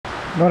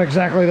Not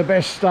exactly the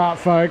best start,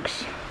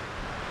 folks.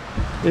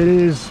 It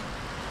is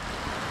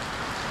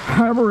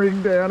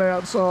hammering down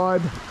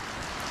outside.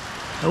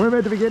 And we're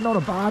meant to be getting on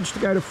a barge to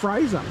go to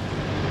Fraser.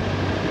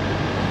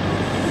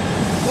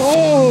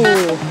 Oh,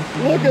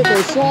 look at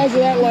the size of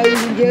that,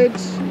 ladies and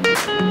gents.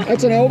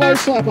 That's an elbow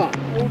slapper.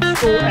 Old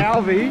school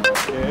Alvey.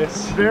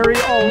 Yes. Very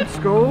old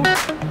school.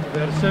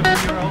 About a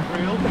 7-year-old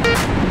reel.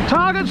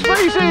 Target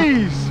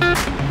species!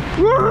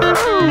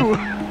 Woo!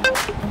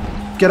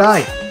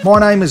 G'day, my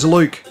name is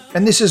Luke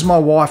and this is my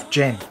wife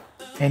Jen.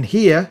 And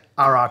here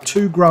are our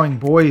two growing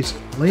boys,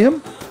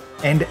 Liam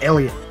and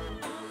Elliot.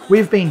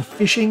 We've been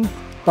fishing,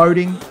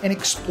 boating and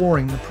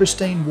exploring the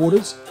pristine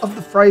waters of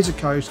the Fraser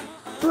coast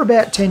for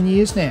about 10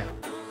 years now.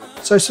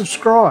 So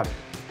subscribe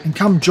and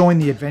come join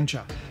the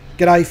adventure.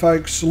 G'day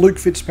folks, Luke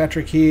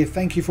Fitzpatrick here.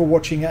 Thank you for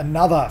watching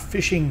another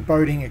fishing,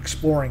 boating,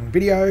 exploring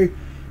video.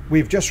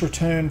 We've just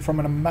returned from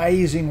an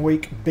amazing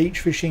week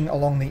beach fishing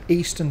along the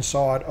eastern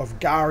side of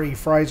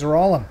Fraser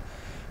Island.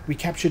 We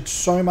captured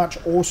so much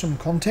awesome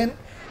content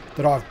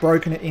that I've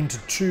broken it into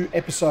 2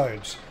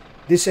 episodes.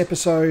 This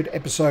episode,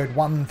 episode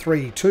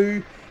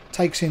 132,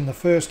 takes in the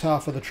first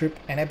half of the trip,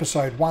 and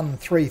episode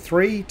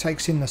 133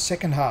 takes in the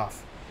second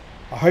half.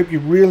 I hope you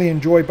really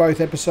enjoy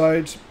both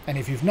episodes, and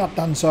if you've not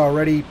done so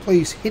already,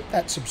 please hit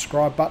that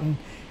subscribe button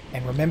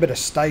and remember to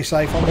stay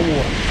safe on the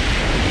water.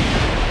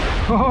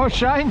 Oh,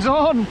 Shaynes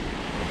on!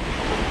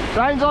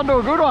 Shaynes on to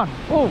a good one.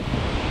 Oh,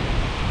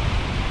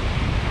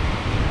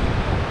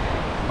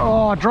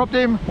 oh, I dropped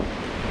him.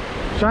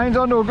 Shaynes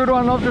on to a good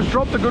one. I've just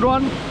dropped a good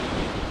one.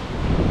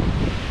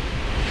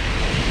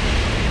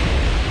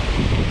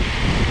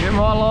 Get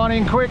my line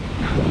in quick.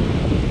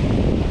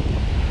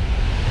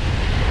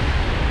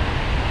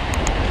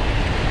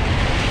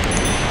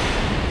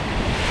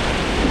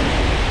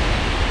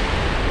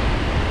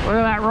 Look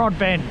at that rod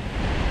bend.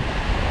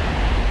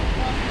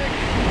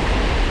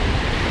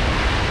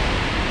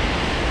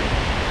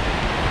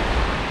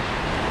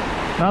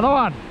 Another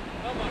one.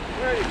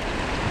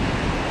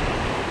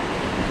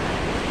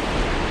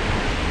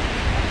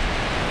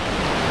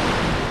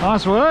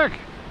 Nice work.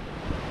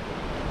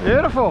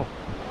 Beautiful.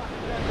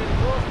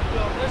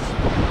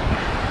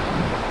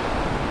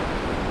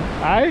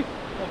 Hey?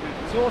 I'll be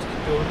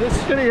exhausted doing this.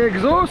 Getting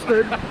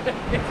exhausted?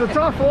 It's a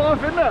tough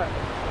life, isn't it?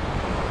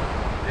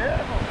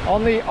 Yeah.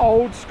 On the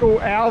old school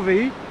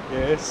Alvey.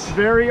 Yes.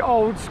 Very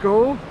old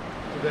school.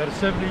 About a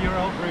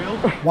 70-year-old reel.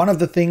 One of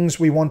the things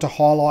we want to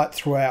highlight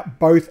throughout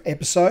both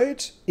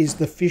episodes is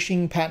the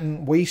fishing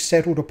pattern we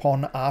settled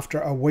upon after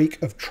a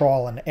week of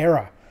trial and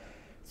error.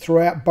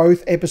 Throughout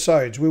both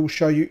episodes, we will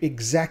show you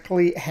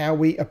exactly how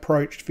we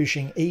approached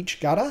fishing each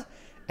gutter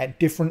at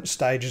different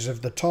stages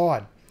of the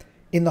tide,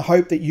 in the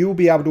hope that you'll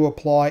be able to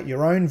apply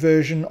your own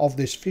version of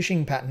this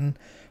fishing pattern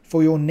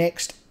for your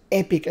next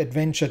epic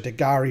adventure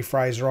to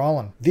Fraser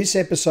Island. This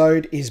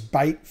episode is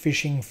bait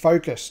fishing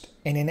focused,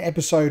 and in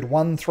episode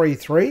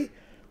 133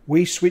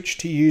 we switched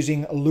to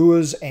using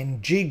lures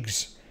and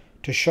jigs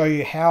to show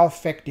you how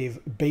effective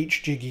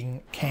beach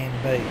jigging can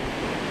be.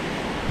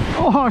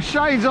 Oh,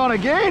 Shaynes on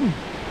again.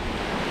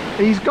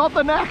 He's got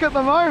the knack at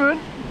the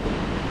moment.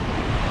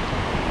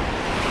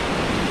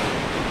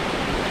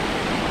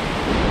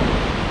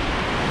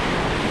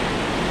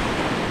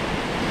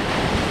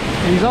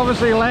 He's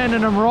obviously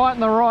landing them right in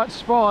the right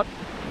spot.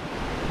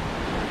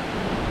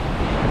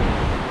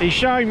 He's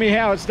showing me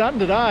how it's done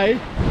today.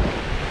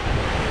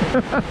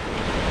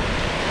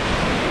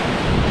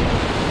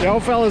 The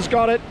old fella's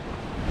got it.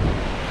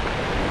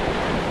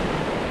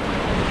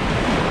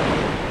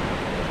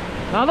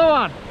 Another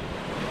one.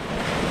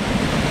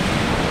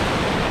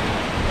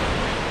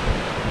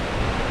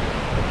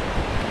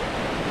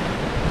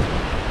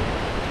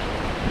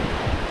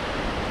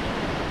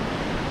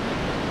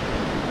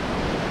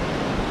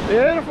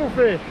 Beautiful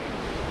fish.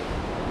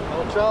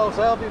 Oh, Charles,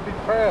 I'll be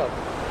proud.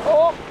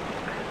 Oh,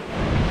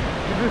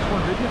 You this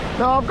one, did you?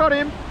 no, I've got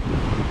him.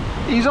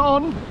 He's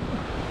on.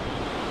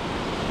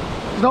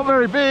 He's not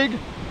very big.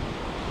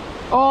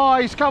 Oh,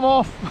 he's come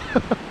off.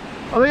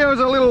 I think it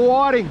was a little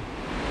whiting.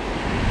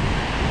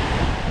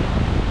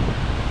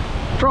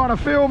 Trying to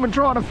film and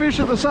trying to fish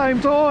at the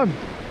same time.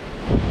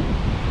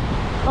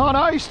 Oh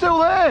no, he's still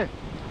there.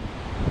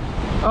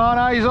 Oh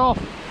no, he's off.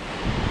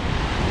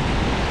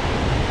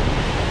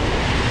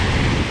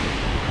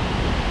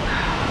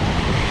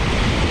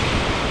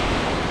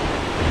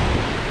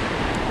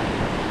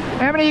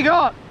 How many you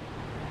got?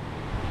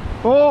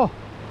 4.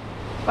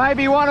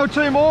 Maybe 1 or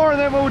 2 more and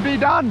then we'll be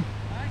done.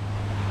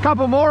 A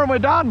couple more and we're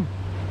done.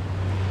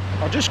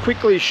 I'll just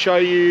quickly show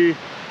you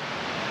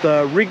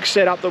the rig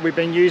setup that we've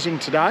been using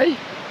today.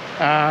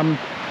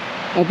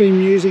 I've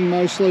been using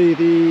mostly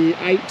the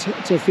 8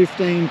 to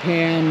 15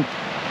 pound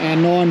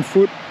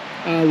 9-foot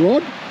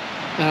rod,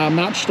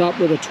 matched up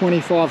with a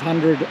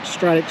 2500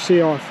 Stratic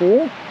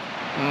CI4.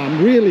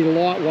 Really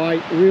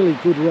lightweight, really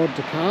good rod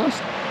to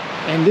cast.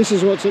 And this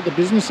is what's at the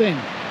business end.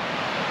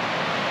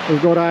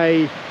 We've got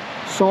a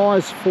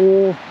size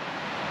 4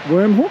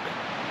 worm hook,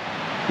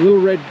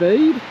 little red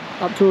bead,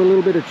 up to a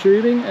little bit of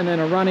tubing, and then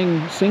a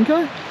running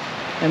sinker.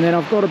 And then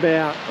I've got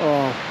about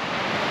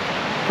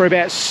for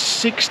about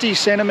 60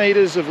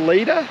 centimetres of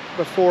leader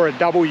before a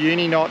double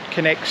uni knot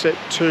connects it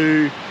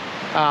to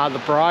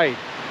the braid,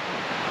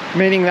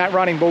 meaning that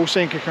running ball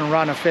sinker can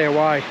run a fair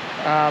way.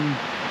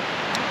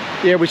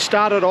 Yeah, we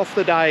started off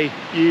the day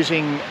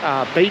using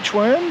beach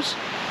worms,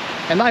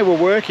 and they were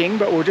working,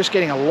 but we were just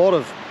getting a lot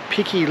of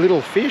picky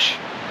little fish.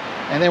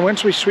 And then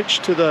once we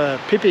switched to the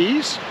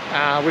Pipis,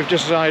 we've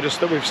just noticed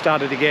that we've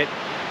started to get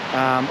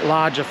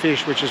larger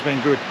fish, which has been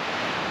good.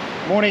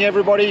 Morning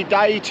everybody,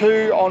 day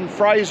 2 on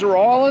Fraser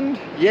Island.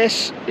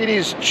 Yes, it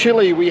is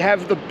chilly. We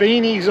have the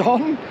beanies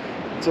on.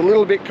 It's a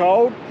little bit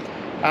cold.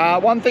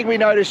 One thing we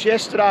noticed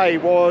yesterday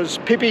was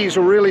Pipis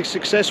were really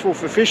successful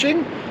for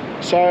fishing.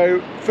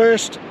 So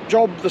first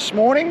job this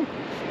morning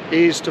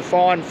is to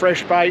find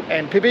fresh bait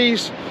and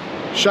Pipis.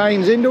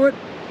 Shaynes into it.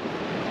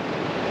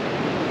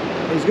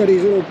 He's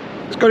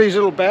got his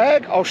little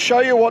bag. I'll show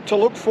you what to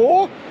look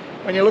for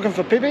when you're looking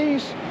for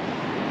Pipis.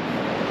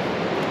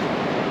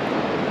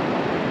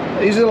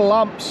 These little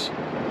lumps.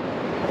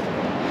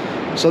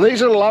 So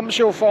these little lumps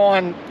you'll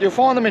find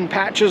them in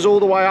patches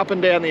all the way up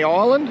and down the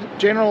island.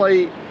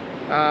 Generally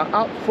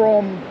up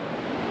from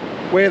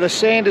where the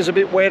sand is a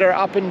bit wetter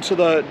up into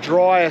the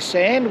drier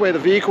sand where the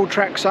vehicle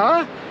tracks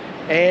are.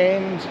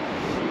 And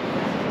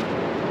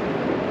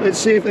let's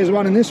see if there's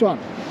one in this one.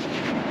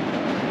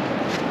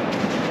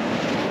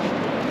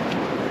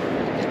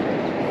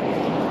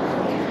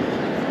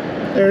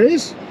 There it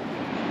is.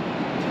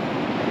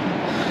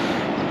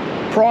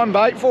 Prime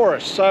bait for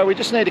us. So we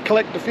just need to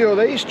collect a few of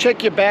these.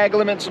 Check your bag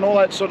limits and all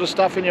that sort of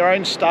stuff in your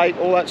own state,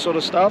 all that sort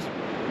of stuff.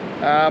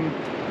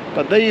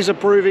 But these are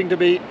proving to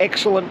be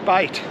excellent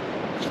bait.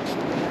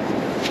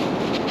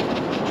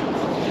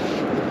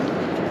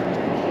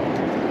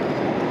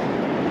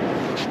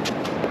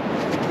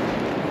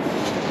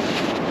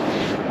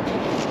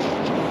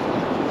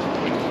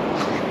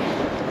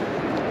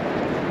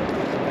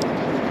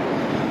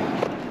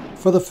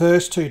 For the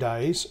first 2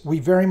 days, we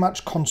very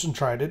much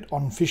concentrated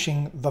on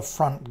fishing the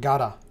front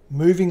gutter,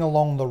 moving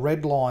along the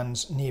red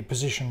lines near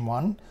position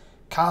 1,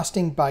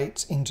 casting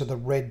baits into the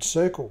red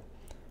circle.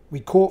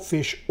 We caught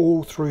fish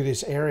all through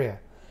this area.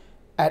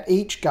 At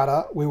each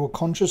gutter, we were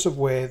conscious of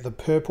where the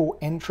purple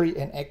entry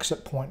and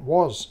exit point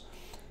was,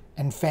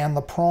 and found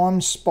the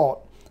prime spot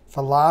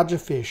for larger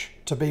fish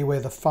to be where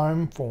the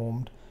foam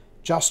formed,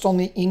 just on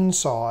the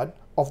inside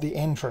of the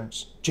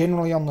entrance,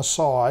 generally on the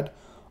side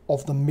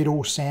of the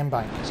middle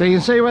sandbank. So you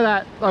can see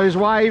where those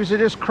waves are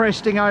just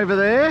cresting over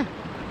there.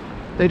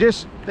 They're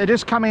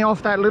just coming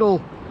off that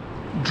little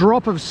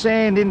drop of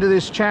sand into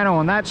this channel,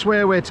 and that's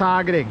where we're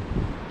targeting.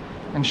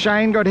 And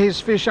Shane got his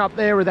fish up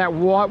there with that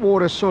white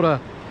water sort of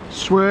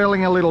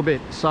swirling a little bit.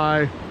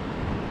 So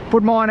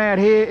put mine out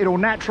here, it'll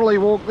naturally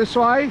walk this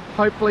way,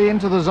 hopefully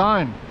into the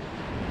zone.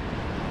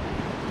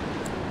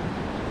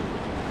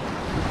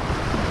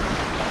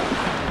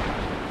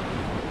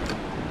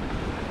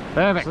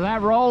 Perfect. So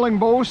that rolling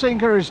ball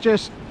sinker is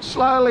just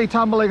slowly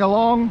tumbling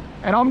along,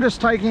 and I'm just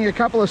taking a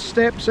couple of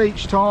steps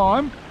each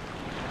time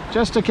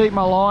just to keep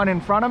my line in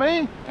front of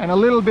me and a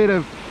little bit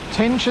of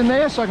tension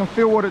there so I can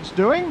feel what it's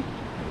doing.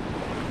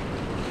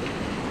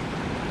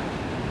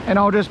 And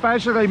I'll just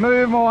basically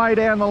move my way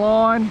down the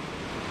line,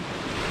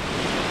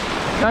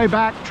 go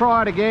back,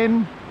 try it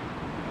again,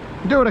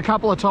 do it a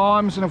couple of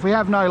times, and if we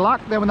have no luck,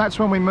 then that's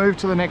when we move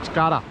to the next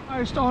gutter.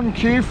 Most on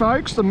cue,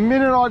 folks. The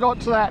minute I got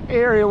to that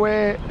area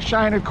where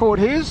Shane had caught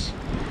his,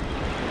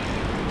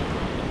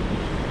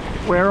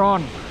 we're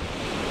on.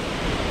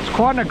 It's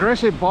quite an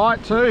aggressive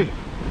bite too.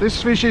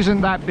 This fish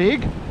isn't that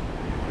big,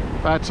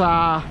 but it's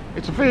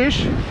a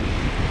fish,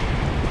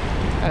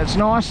 and it's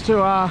nice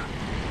to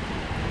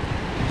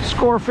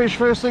score a fish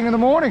first thing in the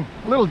morning.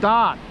 A little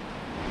dart.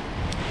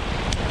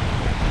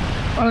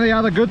 One of the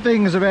other good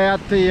things about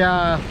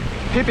the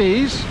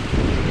Pipis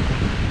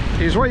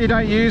is what you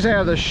don't use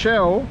out of the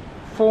shell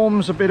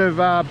forms a bit of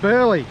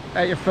burley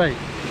at your feet.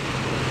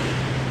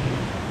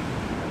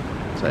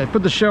 So you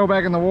put the shell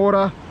back in the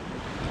water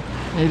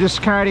and you're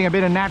just creating a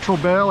bit of natural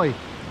burley.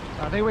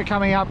 So I think we're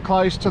coming up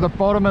close to the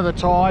bottom of the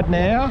tide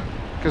now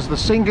because the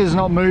sinker's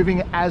not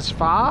moving as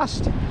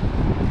fast.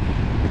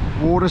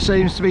 Water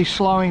seems to be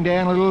slowing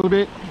down a little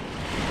bit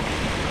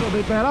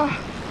better.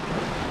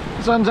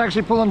 This one's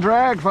actually pulling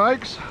drag,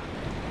 folks.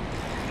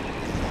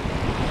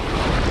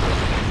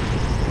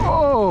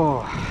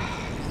 Oh.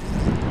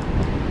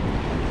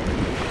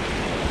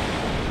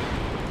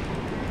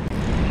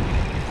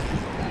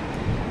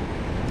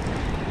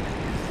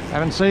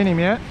 Haven't seen him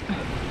yet.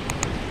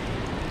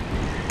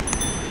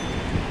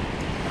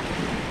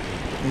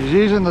 He's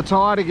using the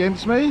tide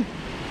against me.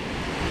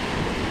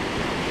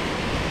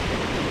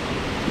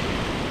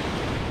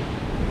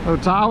 Little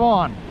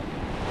tarwine.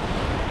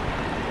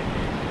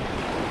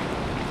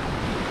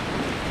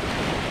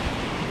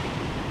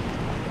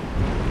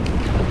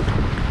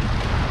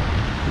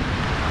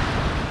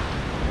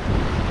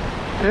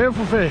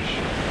 Beautiful fish.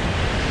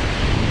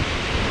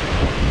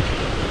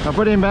 I'll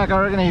put him back,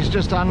 I reckon he's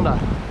just under.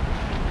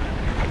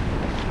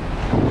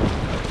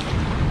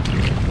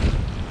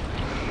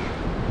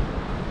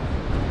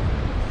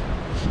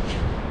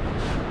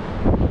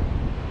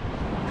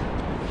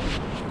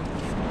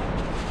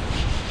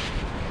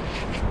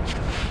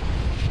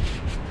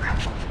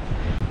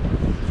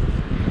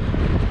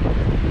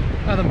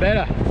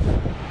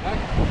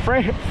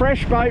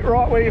 fresh bait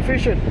right where you're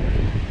fishing.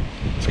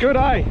 It's good,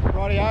 eh?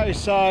 Rightio,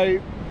 so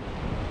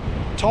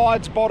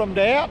tide's bottomed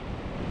out.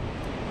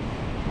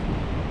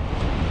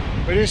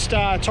 We're just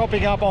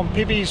topping up on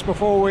Pipis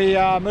before we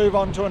move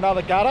on to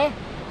another gutter.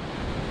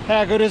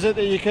 How good is it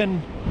that you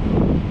can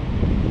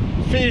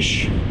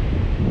fish,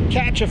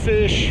 catch a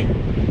fish,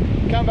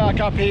 come back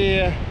up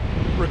here,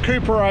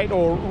 recuperate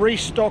or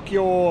restock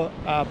your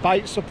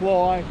bait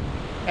supply,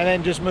 and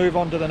then just move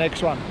on to the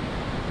next one.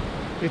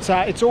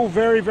 It's all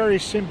very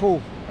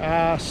simple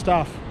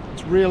stuff.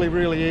 It's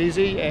really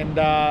easy and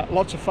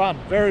lots of fun,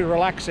 very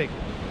relaxing.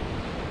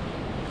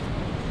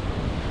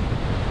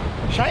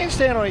 Shayne's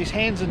down on his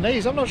hands and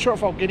knees. I'm not sure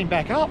if I'll get him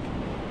back up.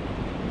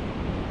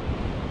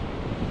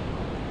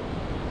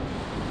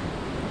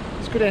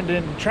 This could end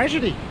in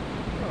tragedy.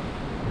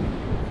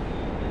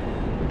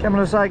 Coming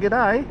to say good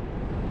day.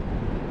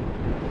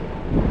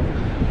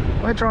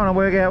 We're trying to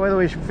work out whether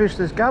we should fish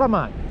this gutter,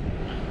 mate.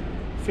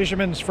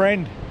 Fisherman's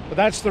friend. But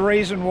that's the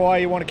reason why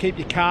you want to keep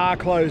your car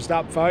closed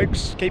up,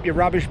 folks. Keep your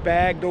rubbish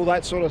bagged, all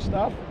that sort of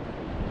stuff.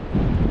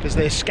 Because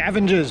they're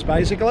scavengers,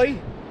 basically.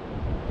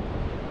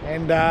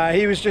 And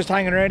he was just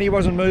hanging around. He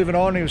wasn't moving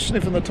on. He was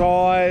sniffing the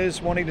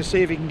tyres, wanting to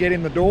see if he can get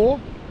in the door.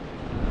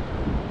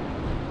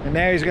 And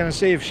now he's going to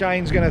see if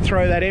Shayne's going to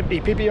throw that empty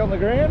pippy on the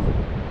ground.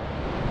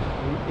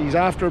 He's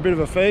after a bit of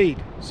a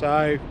feed.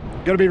 So,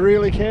 got to be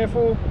really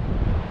careful.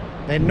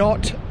 They're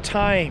not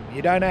tame.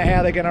 You don't know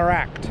how they're going to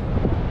act.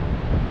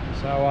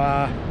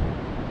 So,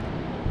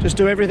 just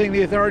do everything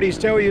the authorities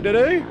tell you to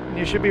do, and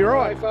you should be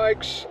right. Hey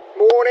folks,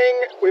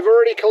 morning. We've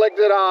already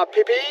collected our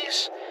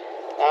pippies.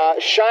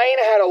 Shayne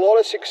had a lot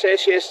of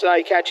success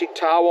yesterday catching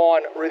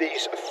tarwine with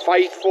his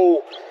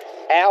faithful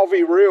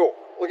Alvey reel.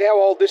 Look how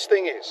old this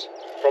thing is.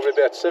 Probably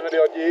about 70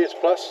 odd years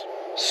plus.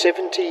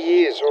 70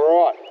 years,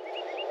 all right.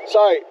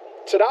 So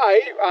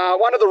today,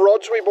 one of the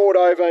rods we brought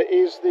over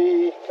is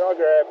the, can I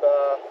grab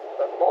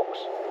that box?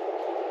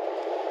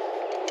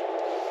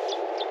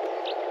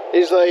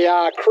 Is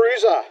the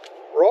cruiser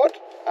rod,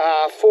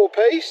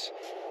 4-piece.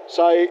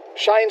 So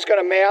Shayne's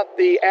going to mount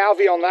the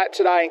Alvey on that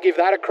today and give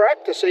that a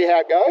crack to see how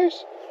it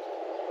goes.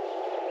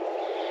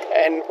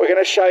 And we're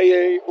going to show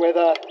you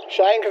whether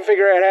Shayne can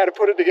figure out how to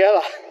put it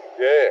together.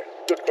 Yeah,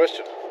 good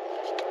question.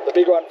 The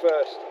big one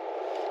first.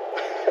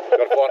 Got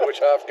to find which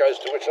half goes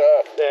to which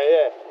half.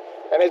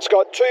 Yeah. And it's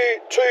got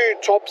two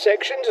top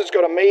sections. It's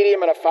got a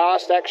medium and a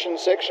fast action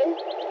section.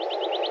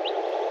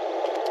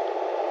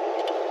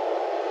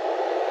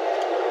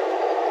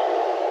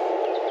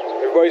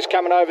 Everybody's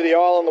coming over the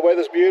island, the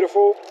weather's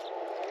beautiful.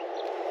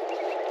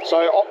 So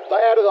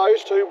out of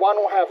those two, one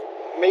will have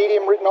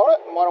medium written on it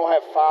and one will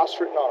have fast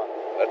written on it.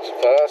 That's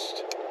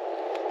fast.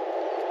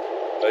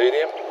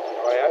 Medium.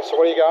 Oh yeah, so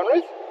what are you going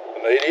with?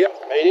 The medium.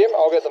 Medium,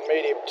 I'll get the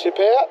medium tip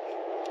out.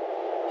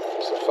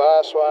 It's the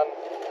fast one.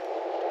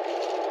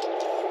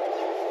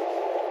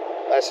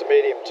 That's the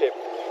medium tip.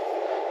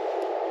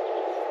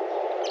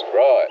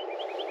 Right.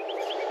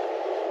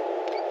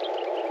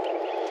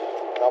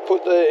 I'll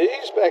put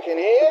these back in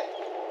here.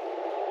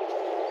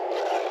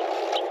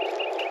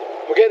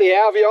 We'll get the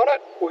Alvey on it.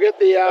 We'll get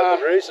the...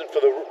 The reason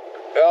for the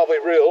Alvey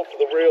reel, for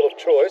the reel of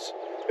choice,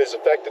 is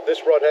the fact that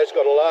this rod has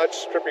got a large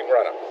stripping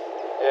runner.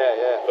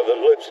 Yeah. For the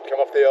loops that come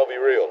off the Alvey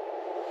reel.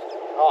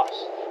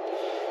 Nice.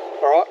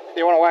 All right,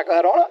 you want to whack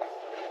that on it?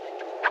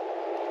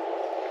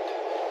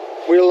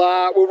 We'll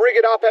rig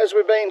it up as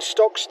we've been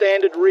stock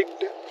standard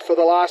rigged for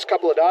the last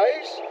couple of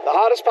days. The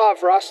hardest part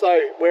for us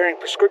though, wearing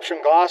prescription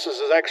glasses,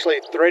 is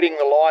actually threading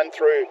the line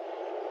through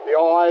the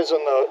eyes and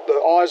the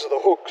eyes of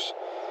the hooks.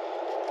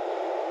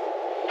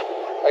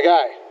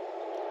 Okay,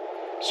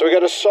 so we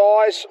got a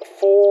size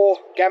 4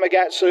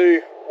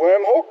 Gamakatsu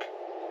worm hook,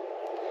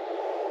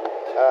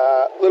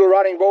 little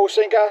running ball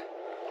sinker,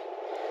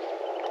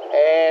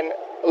 and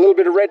a little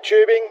bit of red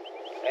tubing,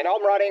 and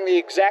I'm running the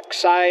exact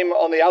same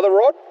on the other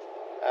rod.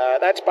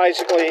 That's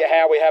basically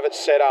how we have it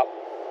set up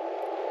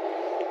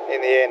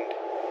in the end.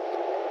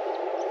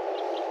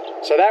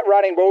 So that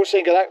running ball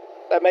sinker,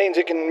 that means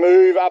it can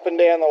move up and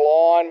down the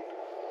line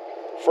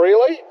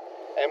freely,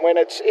 and when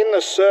it's in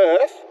the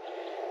surf,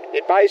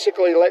 it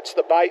basically lets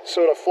the bait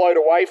sort of float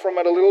away from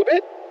it a little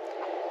bit,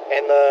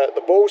 and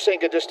the ball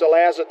sinker just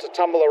allows it to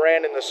tumble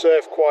around in the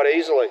surf quite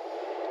easily.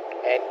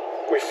 And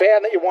we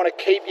found that you want to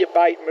keep your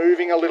bait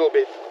moving a little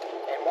bit.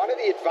 And one of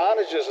the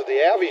advantages of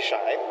the Alvey,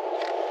 Shayne,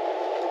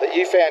 that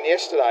you found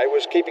yesterday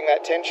was keeping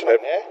that tension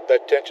on there.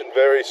 That tension,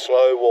 very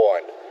slow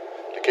wind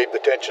to keep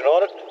the tension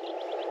on it,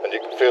 and you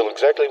can feel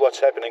exactly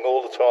what's happening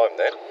all the time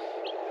then.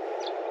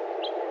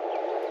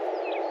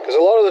 Because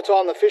a lot of the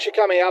time the fish are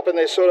coming up and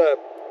they're sort of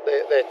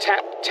they're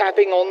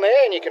tapping on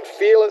there, and you can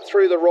feel it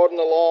through the rod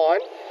and the line.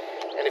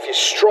 And if you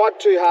strike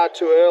too hard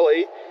too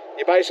early,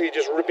 you're basically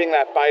just ripping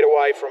that bait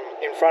away from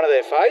in front of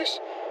their face.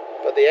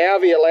 But the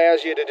Alvey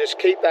allows you to just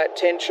keep that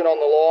tension on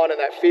the line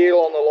and that feel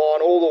on the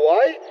line all the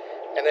way,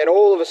 and then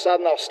all of a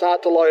sudden they'll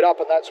start to load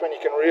up, and that's when you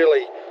can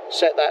really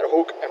set that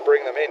hook and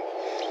bring them in.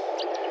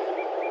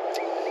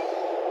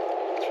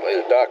 I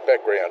need a dark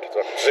background so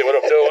I can see what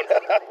I'm doing.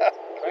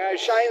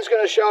 Shayne's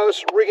going to show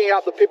us rigging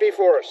up the pippy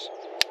for us.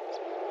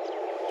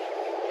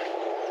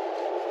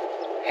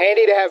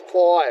 Handy to have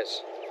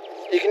pliers.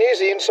 You can use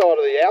the inside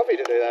of the Alvey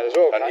to do that as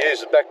well. And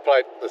use the back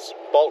plate, this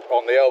bolt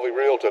on the Alvey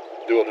reel to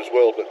do it as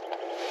well, but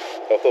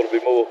I thought it'd be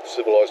more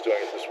civilised doing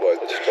it this way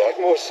this time.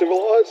 More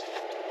civilised.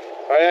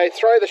 Okay,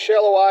 throw the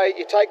shell away,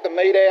 you take the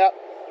meat out.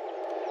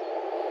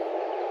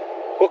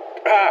 Hook,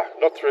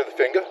 not through the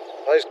finger.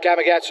 Those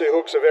Gamakatsu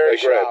hooks are very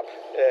sharp.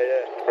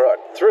 Yeah. Right,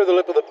 through the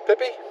lip of the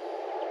pippy.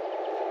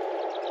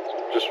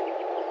 Just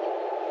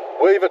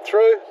weave it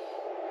through.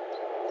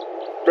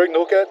 Bring the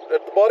hook out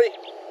at the body.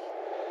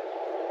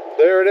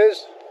 There it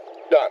is.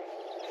 Done.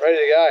 Ready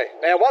to go.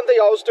 Now, one thing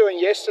I was doing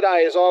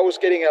yesterday is I was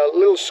getting a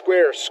little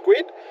square of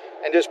squid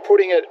and just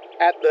putting it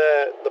at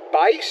the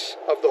base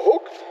of the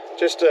hook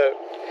just to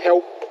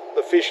help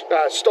the fish,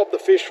 stop the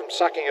fish from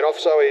sucking it off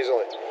so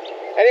easily.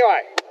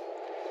 Anyway,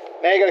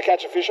 now you got to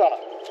catch a fish on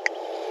it.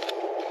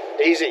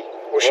 Easy.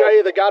 We'll show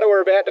you the gutter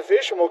we're about to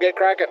fish and we'll get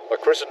cracking. I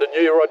christened a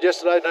new rod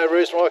yesterday, no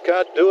reason why I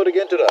can't do it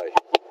again today.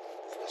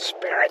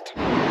 Spirit.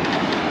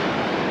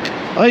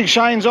 I think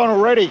Shayne's on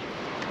already.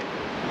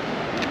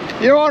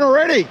 You on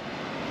already?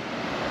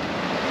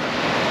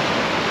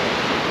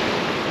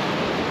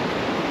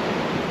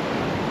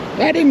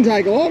 That didn't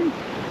take long.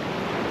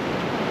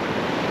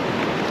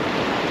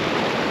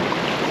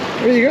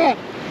 What do you got?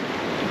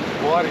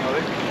 Whiting, I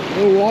think. A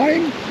little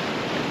whiting?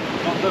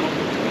 Not little.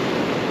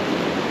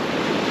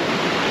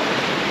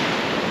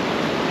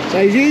 So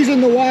he's using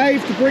the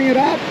wave to bring it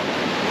up.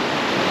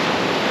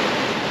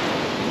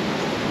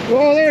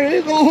 Oh, there it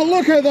is. Oh,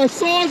 look at the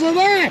size of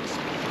that.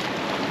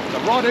 The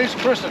rod is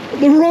christened.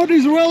 The rod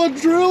is well and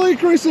truly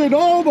christened.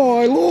 Oh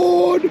my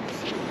Lord.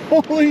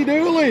 Holy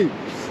dooly.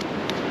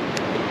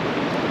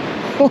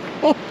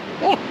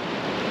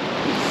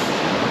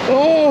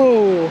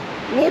 Oh,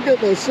 look at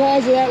the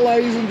size of that,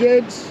 ladies and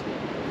gents.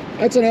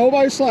 That's an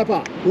elbow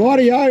slapper.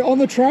 Rightio, on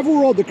the travel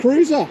rod, the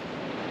cruiser.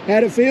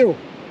 How'd it feel?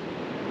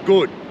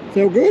 Good.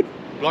 Feel good?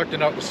 I'd like to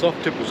know what the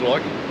soft tip was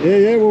like.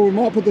 Yeah, well, we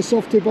might put the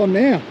soft tip on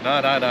now.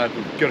 No.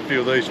 We've got a few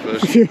of these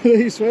first. A few of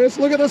these first.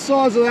 Look at the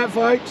size of that,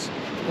 folks.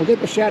 I'll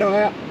get the shadow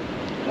out.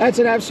 That's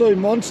an absolute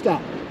monster.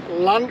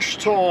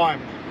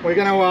 Lunchtime. We're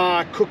going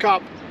to cook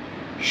up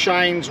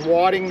Shayne's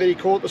whiting that he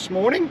caught this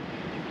morning.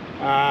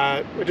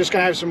 We're just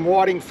going to have some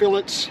whiting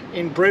fillets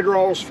in bread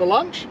rolls for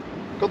lunch.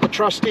 Got the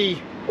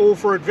trusty All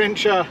for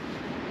Adventure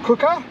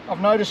cooker.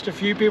 I've noticed a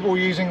few people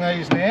using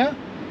these now.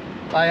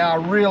 They are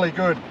really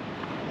good.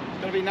 There's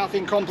going to be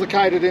nothing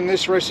complicated in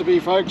this recipe,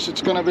 folks.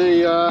 It's going to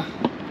be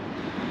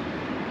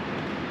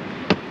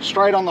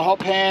straight on the hot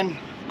pan,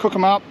 cook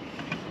them up,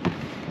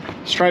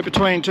 straight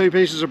between two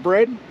pieces of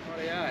bread.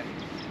 Rightio.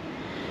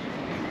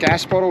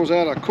 Gas bottles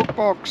out of the cook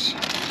box.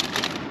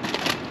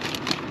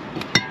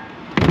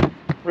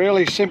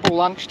 Really simple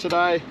lunch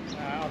today.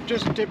 I've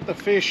just dipped the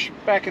fish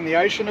back in the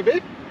ocean a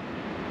bit.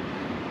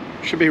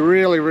 Should be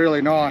really,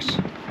 really nice.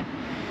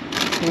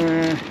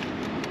 A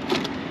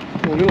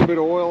little bit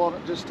of oil on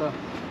it just to,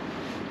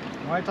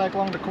 won't take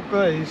long to cook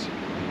these.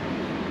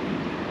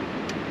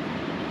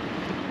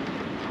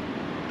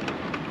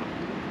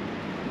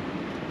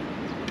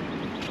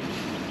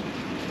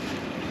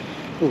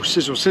 Oh,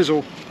 sizzle,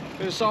 sizzle.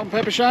 Bit of salt and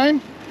pepper,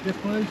 Shayne? Yes,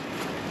 please.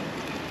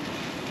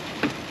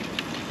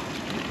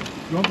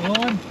 You want the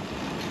lime?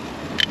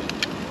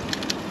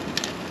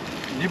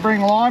 Did you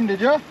bring lime,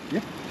 did you?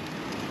 Yep.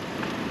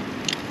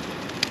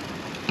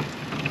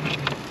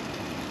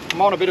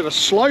 I'm on a bit of a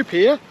slope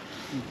here.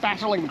 I'm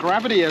battling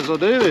gravity as I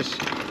do this.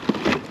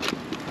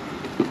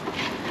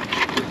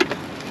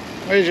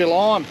 Where's your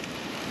lime?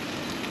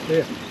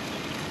 There.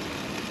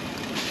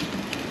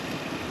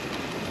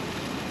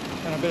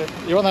 And a bit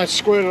of, you want that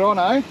squirted on,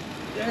 eh?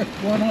 Yeah,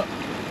 why not?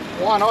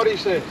 Why not, he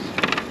says.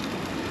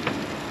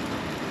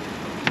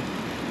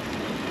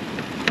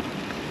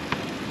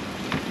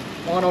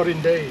 Why not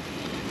indeed?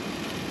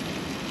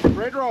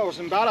 Bread rolls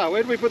and butter.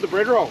 Where do we put the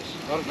bread rolls?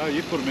 I don't know,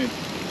 you put them in.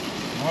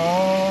 A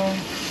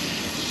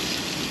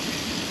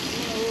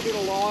little bit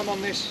of lime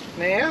on this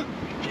now.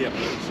 Yeah,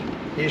 please.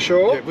 You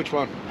sure? Yeah, which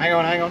one? Hang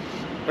on. I've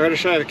got to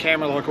show the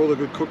camera like all the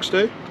good cooks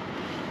do.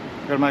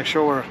 Got to make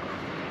sure we're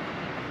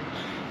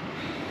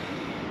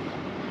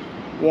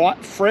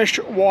fresh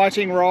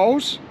whiting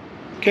rolls.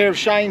 Care of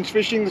Shayne's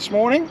Fishing this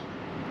morning.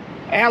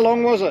 How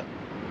long was it?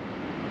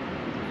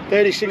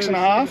 36 and a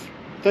half?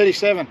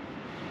 37.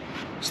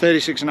 It's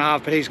 36 and a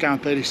half, but he's going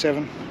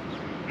 37.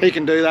 He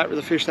can do that with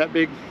a fish that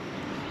big.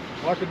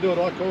 I could do it,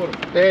 I caught it.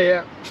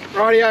 Yeah.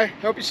 Rightio,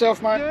 help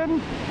yourself, mate.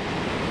 Again.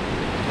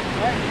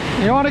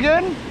 You on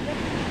again?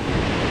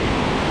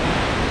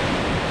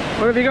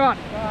 What have you got?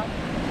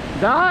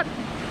 Dart.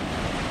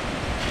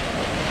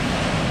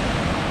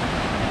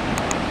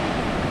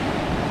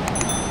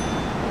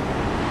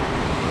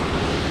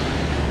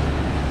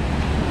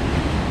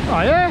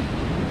 Oh yeah?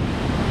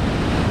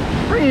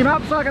 Bring him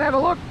up so I can have a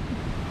look.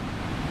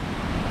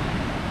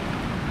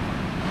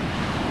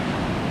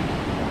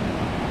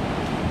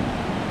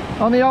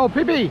 On the old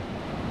Pippi.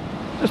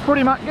 Just put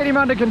him up, get him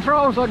under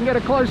control so I can get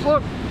a close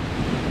look.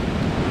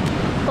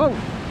 Oh!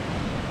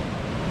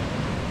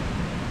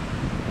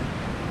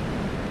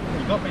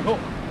 You got me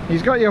hooked.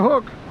 He's got your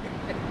hook.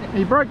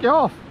 He broke you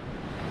off.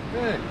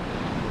 Yeah.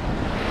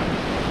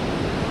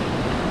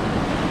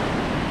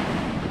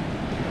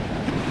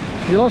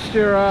 You lost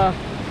your,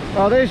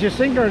 oh, there's your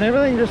sinker and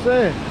everything just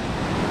there.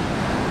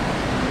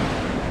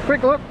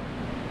 Quick look.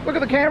 Look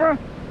at the camera.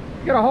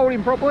 You gotta hold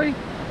him properly.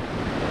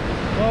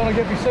 I want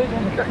to get my sinker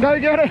on the... Go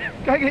get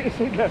it. Go get your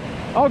sinker.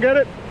 I'll get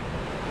it.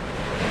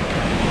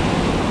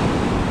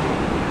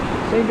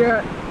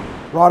 Sinker.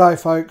 Righto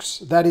folks,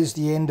 that is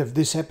the end of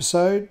this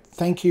episode.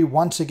 Thank you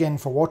once again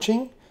for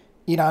watching.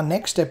 In our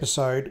next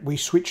episode, we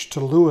switch to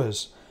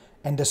lures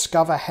and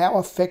discover how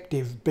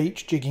effective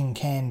beach jigging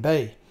can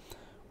be.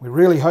 We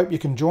really hope you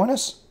can join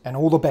us, and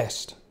all the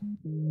best.